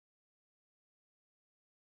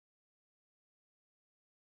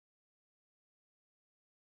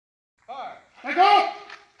Let go!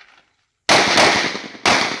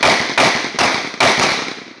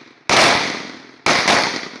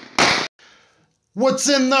 What's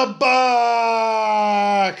in the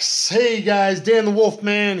box? Hey guys, Dan the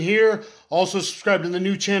Wolfman here. Also subscribe to the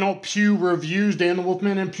new channel, Pew Reviews, Dan the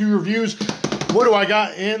Wolfman and Pew Reviews. What do I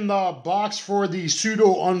got in the box for the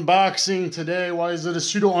pseudo unboxing today? Why is it a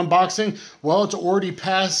pseudo unboxing? Well, it's already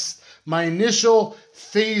past my initial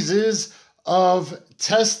phases of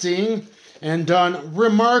testing and done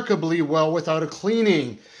remarkably well without a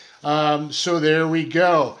cleaning. So there we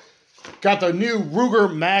go. Got the new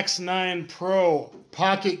Ruger Max 9 Pro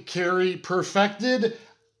Pocket Carry Perfected.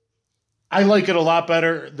 I like it a lot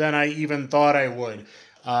better than I even thought I would.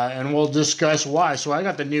 And we'll discuss why. So I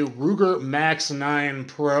got the new Ruger Max 9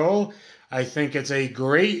 Pro. I think it's a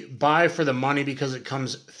great buy for the money because it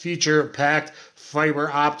comes feature-packed fiber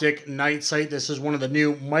optic night sight. This is one of the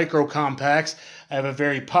new micro compacts. I have a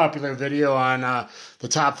very popular video on the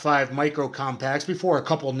top 5 micro compacts before a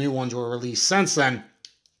couple new ones were released since then.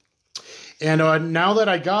 And now that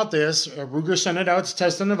I got this, Ruger sent it out to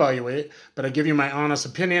test and evaluate, but I give you my honest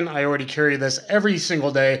opinion. I already carry this every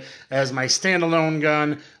single day as my standalone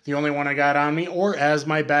gun, the only one I got on me, or as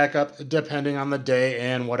my backup, depending on the day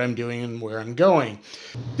and what I'm doing and where I'm going.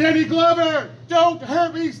 Danny Glover, don't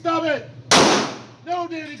hurt me, stop it! No,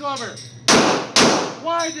 Danny Glover!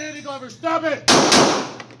 Why, Danny Glover, stop it!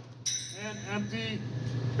 And empty,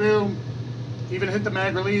 boom. Even hit the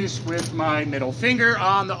mag release with my middle finger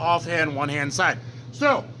on the offhand one-hand side.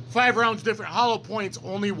 So, 5 rounds different, hollow points,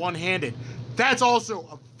 only one-handed. That's also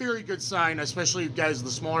a very good sign, especially guys, the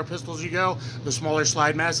smaller pistols you go, the smaller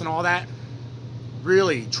slide mass and all that.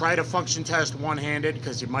 Really, try to function test one-handed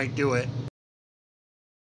because you might do it.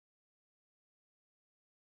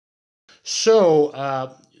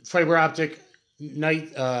 So, fiber optic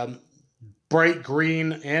night, bright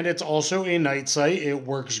green, and it's also a night sight. It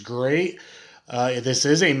works great. This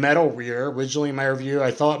is a metal rear. Originally in my review,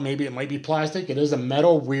 I thought maybe it might be plastic. It is a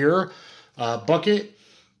metal rear bucket.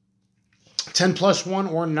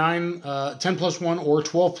 10+1 or 10+1 or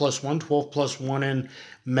 12+1. 12+1 in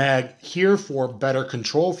mag here for better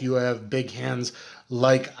control if you have big hands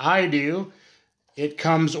like I do. It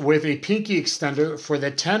comes with a pinky extender for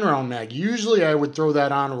the 10-round mag. Usually I would throw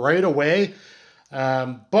that on right away.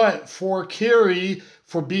 But for carry,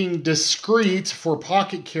 for being discreet, for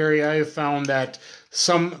pocket carry, I have found that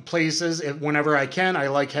some places, whenever I can, I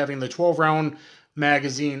like having the 12-round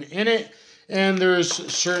magazine in it. And there's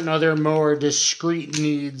certain other more discreet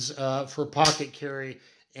needs for pocket carry,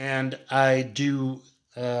 and I do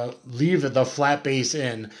leave the flat base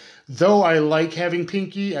in. Though I like having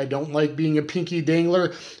pinky, I don't like being a pinky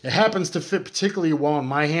dangler. It happens to fit particularly well in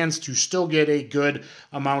my hands to still get a good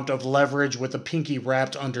amount of leverage with the pinky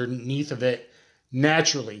wrapped underneath of it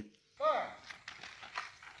naturally.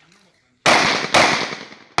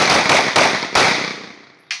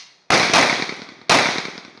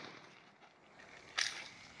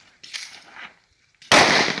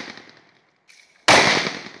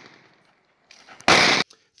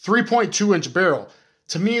 3.2-inch barrel.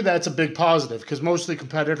 To me, that's a big positive because mostly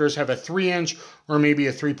competitors have a 3-inch or maybe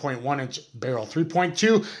a 3.1-inch barrel.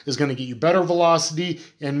 3.2 is going to get you better velocity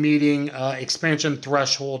and meeting expansion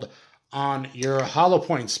threshold on your hollow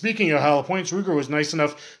points. Speaking of hollow points, Ruger was nice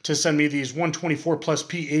enough to send me these 124 plus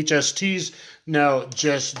P HSTs. No,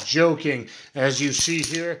 just joking. As you see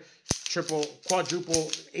here, triple,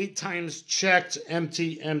 quadruple, 8 times checked,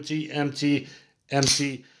 empty, empty, empty,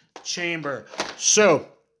 empty chamber. So,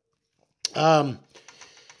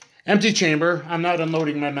 empty chamber. I'm not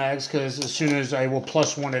unloading my mags because as soon as I will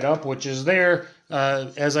 +1 it up, which is there,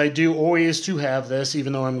 as I do always to have this,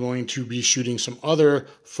 even though I'm going to be shooting some other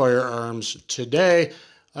firearms today.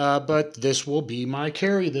 But this will be my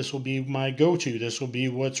carry. This will be my go-to. This will be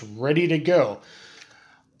what's ready to go.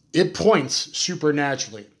 It points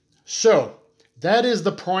supernaturally. So that is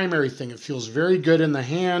the primary thing. It feels very good in the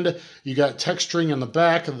hand. You got texturing on the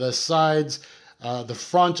back, the sides. The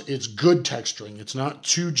front, it's good texturing. It's not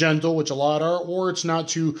too gentle, which a lot are, or it's not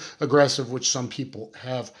too aggressive, which some people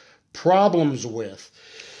have problems with.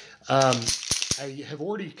 I have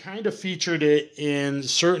already kind of featured it in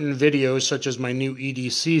certain videos, such as my new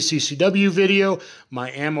EDC CCW video, my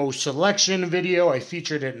ammo selection video. I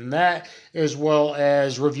featured it in that, as well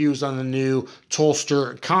as reviews on the new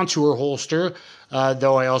Tulster Contour holster,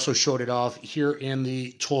 though I also showed it off here in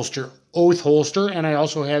the Tulster Oath holster, and I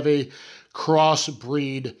also have a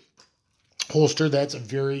crossbreed holster that's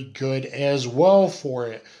very good as well for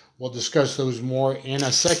it. We'll discuss those more in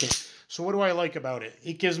a second. So what do I like about it?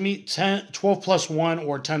 It gives me 12+1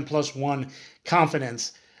 or 10+1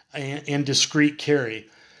 confidence in discreet carry.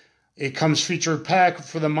 It comes featured pack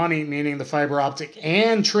for the money, meaning the fiber optic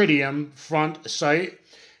and tritium front sight.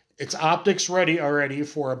 It's optics ready already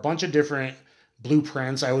for a bunch of different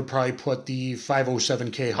blueprints. I would probably put the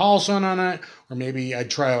 507K Holosun on it, or maybe I'd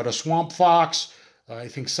try out a Swamp Fox. I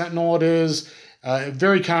think Sentinel it is.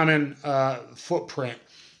 Very common footprint.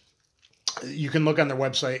 You can look on their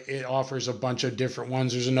website. It offers a bunch of different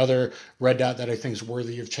ones. There's another red dot that I think is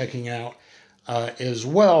worthy of checking out as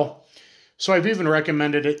well. So I've even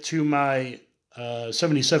recommended it to my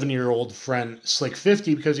 77-year-old friend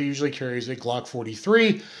Slick50 because he usually carries a Glock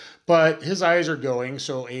 43, but his eyes are going,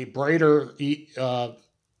 so a brighter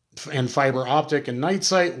and fiber optic and night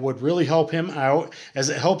sight would really help him out, as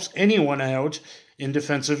it helps anyone out in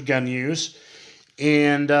defensive gun use.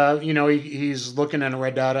 And, you know, he's looking at a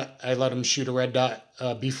red dot. I let him shoot a red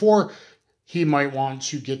dot before. He might want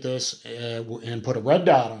to get this and put a red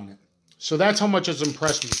dot on it. So that's how much it's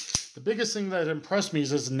impressed me. The biggest thing that impressed me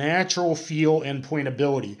is its natural feel and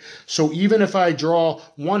pointability. So even if I draw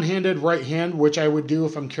one-handed right hand, which I would do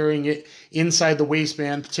if I'm carrying it inside the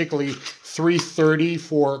waistband, particularly 330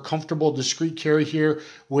 for comfortable discreet carry here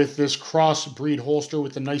with this crossbreed holster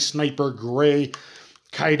with the nice sniper gray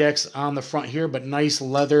Kydex on the front here, but nice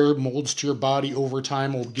leather molds to your body over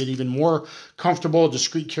time will get even more comfortable,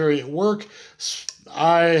 discreet carry at work.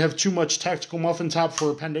 I have too much tactical muffin top for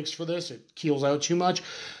appendix for this. It keels out too much.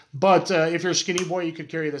 But if you're a skinny boy, you could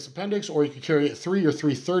carry this appendix, or you could carry it at 3 or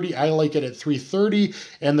 330. I like it at 330,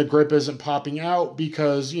 and the grip isn't popping out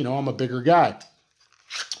because, you know, I'm a bigger guy,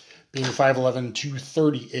 being 5'11",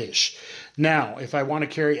 230-ish. Now, if I want to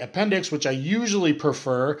carry appendix, which I usually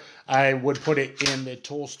prefer, I would put it in the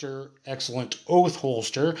Tulster Excellent Oath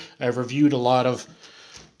holster. I've reviewed a lot of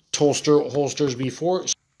Tulster holsters before.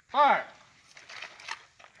 Hi.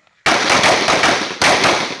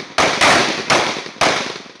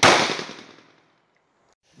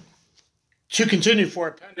 To continue for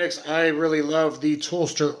appendix, I really love the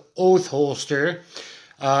Tulster Oath holster.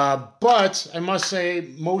 But I must say,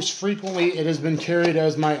 most frequently, it has been carried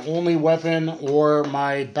as my only weapon or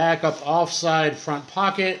my backup offside front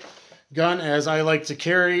pocket gun, as I like to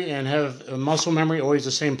carry and have a muscle memory always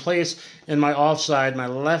the same place in my offside, my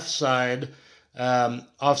left side,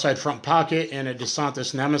 offside front pocket, and a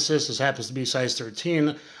DeSantis Nemesis. This happens to be size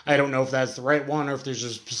 13. I don't know if that's the right one or if there's a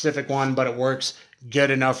specific one, but it works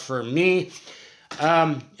good enough for me.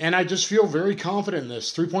 And I just feel very confident in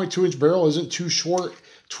this. 3.2-inch barrel isn't too short.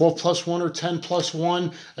 12+1 or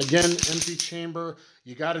 10+1. Again, empty chamber.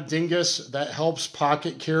 You got a dingus that helps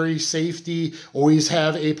pocket carry safety. Always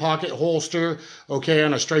have a pocket holster. Okay,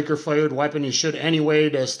 on a striker-fired weapon, you should anyway,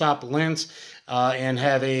 to stop lint and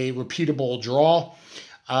have a repeatable draw.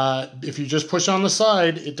 If you just push on the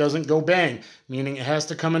side, it doesn't go bang, meaning it has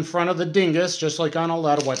to come in front of the dingus, just like on a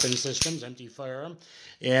lot of weapon systems, empty firearm,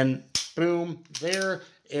 and boom, there,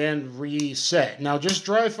 and reset. Now, just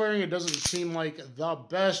dry firing, it doesn't seem like the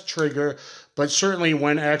best trigger, but certainly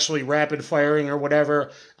when actually rapid firing or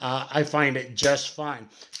whatever, I find it just fine.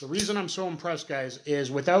 The reason I'm so impressed, guys, is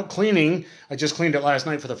without cleaning, I just cleaned it last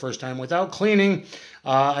night for the first time, without cleaning,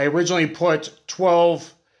 I originally put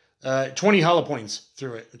 20 hollow points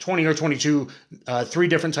through it, 20 or 22, 3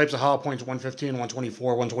 different types of hollow points, 115,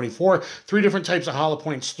 124, 124, 3 different types of hollow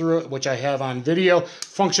points through it, which I have on video,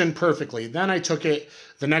 functioned perfectly. Then I took it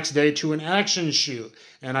the next day to an action shoot,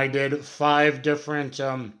 and I did 5 different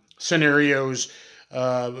scenarios,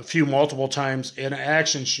 a few multiple times in an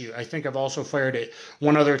action shoot. I think I've also fired it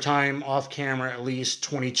one other time off camera, at least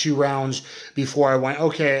 22 rounds before I went,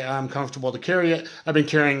 okay, I'm comfortable to carry it. I've been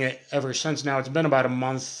carrying it ever since now. It's been about a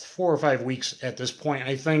month, 4 or 5 weeks at this point,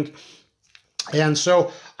 I think. And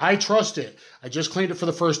so I trust it. I just cleaned it for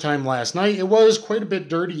the first time last night. It was quite a bit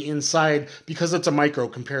dirty inside because it's a micro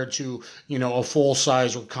compared to, you know, a full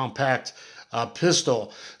size or compact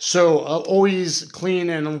pistol. So always clean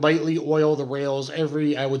and lightly oil the rails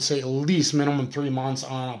every, I would say, at least minimum 3 months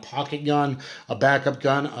on a pocket gun, a backup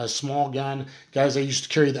gun, a small gun. Guys, I used to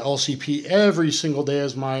carry the LCP every single day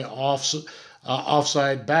as my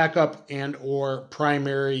offside backup and or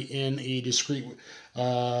primary in a discrete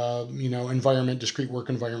environment, discrete work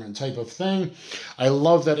environment type of thing. I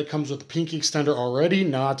love that it comes with a pinky extender already.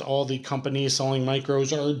 Not all the companies selling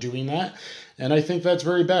micros are doing that. And I think that's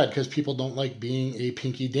very bad because people don't like being a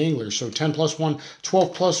pinky dangler. So 10+1,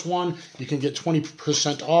 12+1, you can get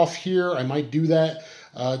 20% off here. I might do that.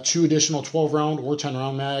 2 additional 12-round or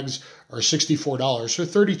 10-round mags are $64. So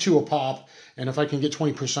 $32 a pop. And if I can get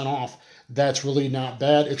 20% off, that's really not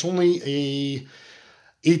bad. It's only a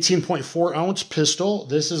 18.4-ounce pistol.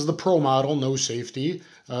 This is the Pro model, no safety.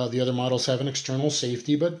 The other models have an external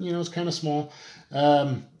safety, but, you know, it's kind of small.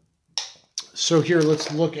 So here,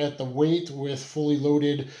 let's look at the weight with fully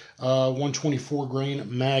loaded 124 grain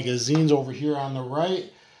magazines over here on the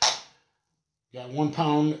right. Got 1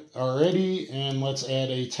 pound already, and let's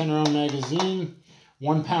add a 10 round magazine.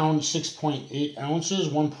 1 pound, 6.8 ounces.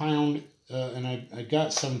 1 pound, and I got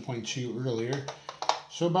 7.2 earlier.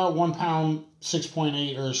 So about 1 pound,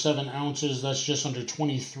 6.8 or 7 ounces. That's just under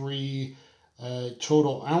 23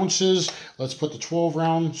 total ounces. Let's put the 12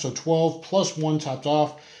 round. So 12 plus 1 topped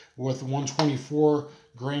off with 124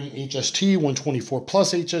 grain HST, 124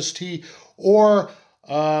 plus HST, or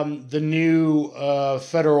the new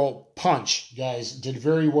Federal Punch. Guys, did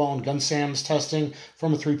very well in Gun Sam's testing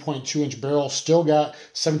from a 3.2 inch barrel. Still got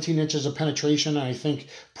 17 inches of penetration, and I think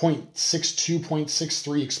 0.62,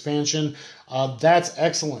 0.63 expansion. That's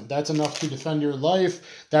excellent. That's enough to defend your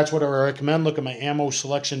life. That's what I recommend. Look at my ammo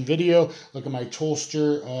selection video. Look at my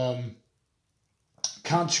Tulster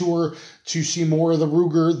contour to see more of the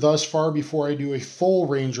Ruger thus far before I do a full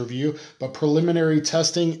range review. But preliminary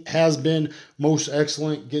testing has been most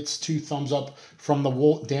excellent. Gets 2 thumbs up from the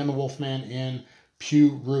Dan the Wolfman and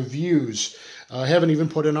Pew Reviews. I haven't even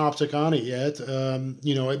put an optic on it yet.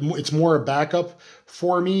 You know, it's more a backup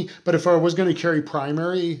for me. But if I was going to carry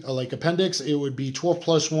primary, like appendix, it would be 12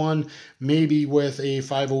 plus 1, maybe with a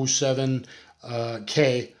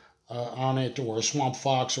 507K. On it, or a Swamp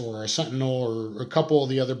Fox, or a Sentinel, or a couple of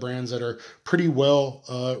the other brands that are pretty well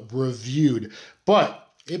reviewed. But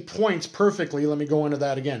it points perfectly. Let me go into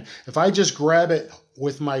that again. If I just grab it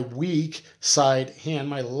with my weak side hand,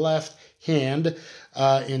 my left hand,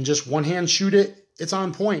 and just one hand shoot it, it's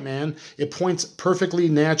on point, man. It points perfectly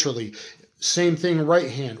naturally. Same thing right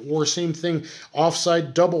hand, or same thing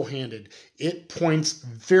offside double-handed. It points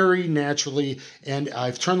very naturally, and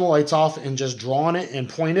I've turned the lights off and just drawn it and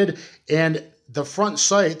pointed, and the front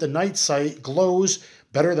sight, the night sight, glows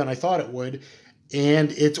better than I thought it would,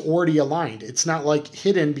 and it's already aligned. It's not like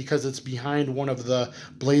hidden because it's behind one of the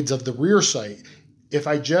blades of the rear sight. If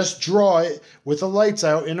I just draw it with the lights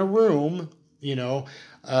out in a room, you know,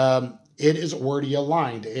 it is already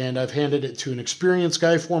aligned, and I've handed it to an experienced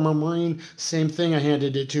guy, former Marine. Same thing, I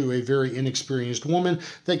handed it to a very inexperienced woman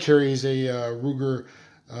that carries a Ruger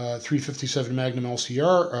 357 Magnum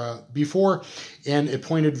LCR before, and it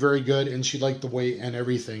pointed very good, and she liked the weight and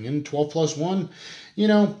everything. And 12 plus 1, you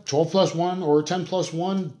know, 12 plus 1 or 10 plus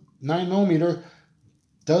 1, 9mm,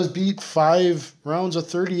 does beat 5 rounds of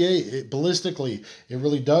 38 ballistically. It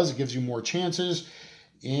really does. It gives you more chances.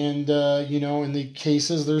 And, you know, in the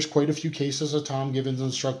cases, there's quite a few cases of Tom Gibbons'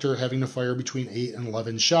 instructor having to fire between 8 and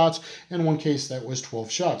 11 shots. In one case, that was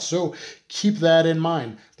 12 shots. So keep that in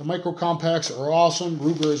mind. The micro compacts are awesome.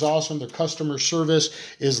 Ruger is awesome. Their customer service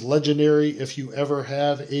is legendary if you ever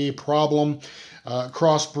have a problem.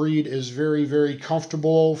 Crossbreed is very, very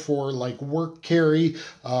comfortable for like work carry.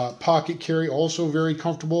 Pocket carry, also very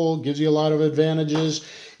comfortable. Gives you a lot of advantages.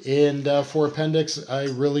 And for appendix, I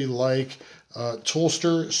really like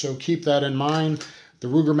Tulster, so keep that in mind. The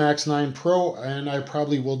Ruger Max 9 Pro, and I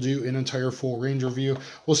probably will do an entire full range review.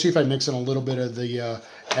 We'll see if I mix in a little bit of the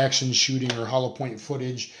action shooting or hollow point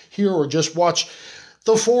footage here, or just watch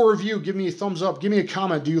the full review. Give me a thumbs up. Give me a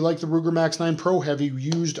comment. Do you like the Ruger Max 9 Pro? Have you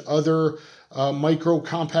used other micro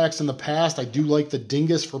compacts in the past? I do like the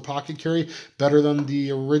dingus for pocket carry better than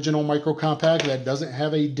the original micro compact that doesn't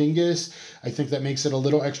have a dingus. I think that makes it a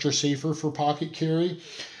little extra safer for pocket carry.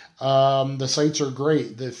 The sights are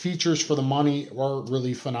great. The features for the money are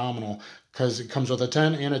really phenomenal because it comes with a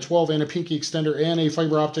 10 and a 12 and a pinky extender and a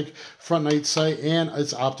fiber optic front night sight, and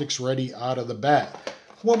it's optics ready out of the bat.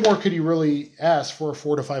 What more could you really ask for a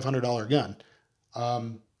 $400 to $500 gun?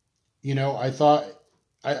 You know, I thought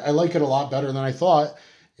I like it a lot better than I thought,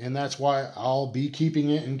 and that's why I'll be keeping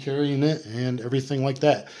it and carrying it and everything like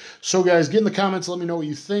that. So guys, get in the comments, let me know what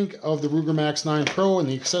you think of the Ruger Max 9 Pro and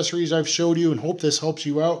the accessories I've showed you, and hope this helps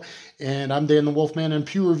you out. And I'm Dan the Wolfman and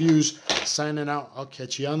Pew Reviews signing out. I'll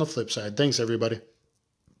catch you on the flip side. Thanks, everybody.